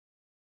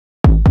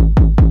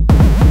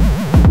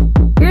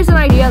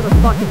idea as a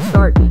fucking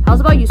start.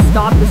 How's about you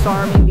stop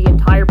disarming the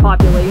entire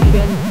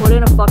population, put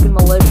in a fucking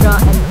militia,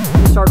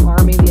 and you start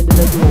arming the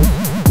individuals?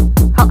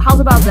 How's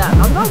about that?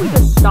 How's about we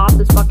just stop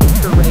this fucking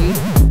charade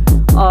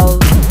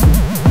of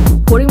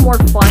putting more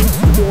funds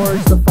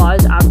towards the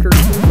fuzz after 2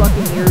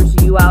 fucking years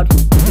you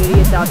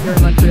idiots out here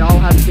in Montreal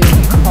have been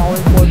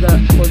calling for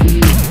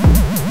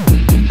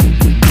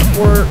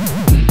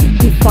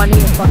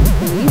defunding the fucking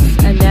police,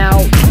 and now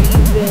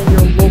even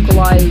your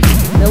localized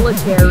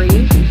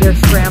military, they're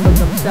scrambling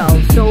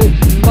themselves so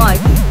much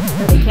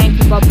that they can't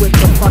keep up with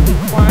the fucking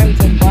crimes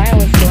and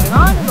violence going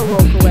on in the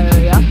local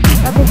area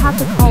that they have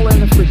to call in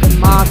the freaking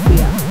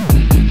mafia.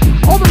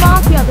 Oh, the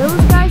mafia,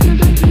 those guys are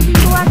doing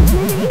illegal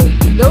activity?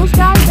 Those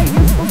guys that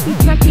you're supposed to be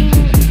checking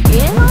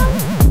in on?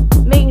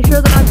 Making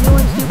sure they're not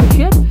doing stupid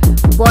shit?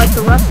 But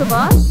the rest of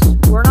us,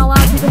 we're not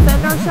allowed to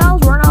defend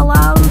ourselves, we're not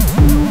allowed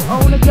to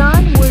own a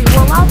gun, we're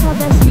allowed to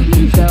have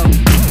SUVs though.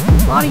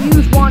 A lot of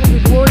yous wanted the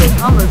glorious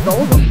Hummers,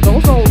 those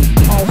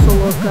also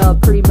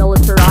look pretty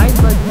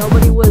militarized, but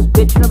nobody was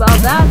bitching about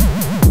that.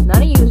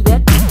 None of yous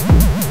did.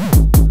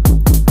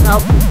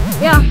 Nope.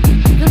 Yeah,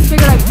 just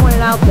figured I'd point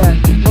it out there.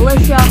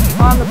 Militia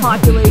on the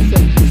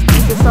population.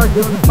 You should start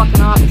doing the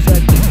fucking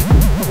opposite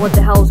of what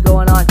the hell's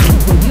going on.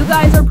 What you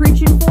guys are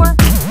preaching for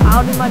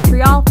out in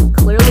Montreal,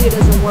 clearly it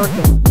isn't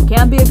working. You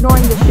can't be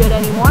ignoring this shit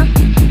anymore.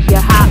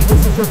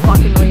 This is your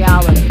fucking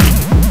reality.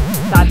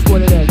 That's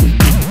what it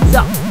is.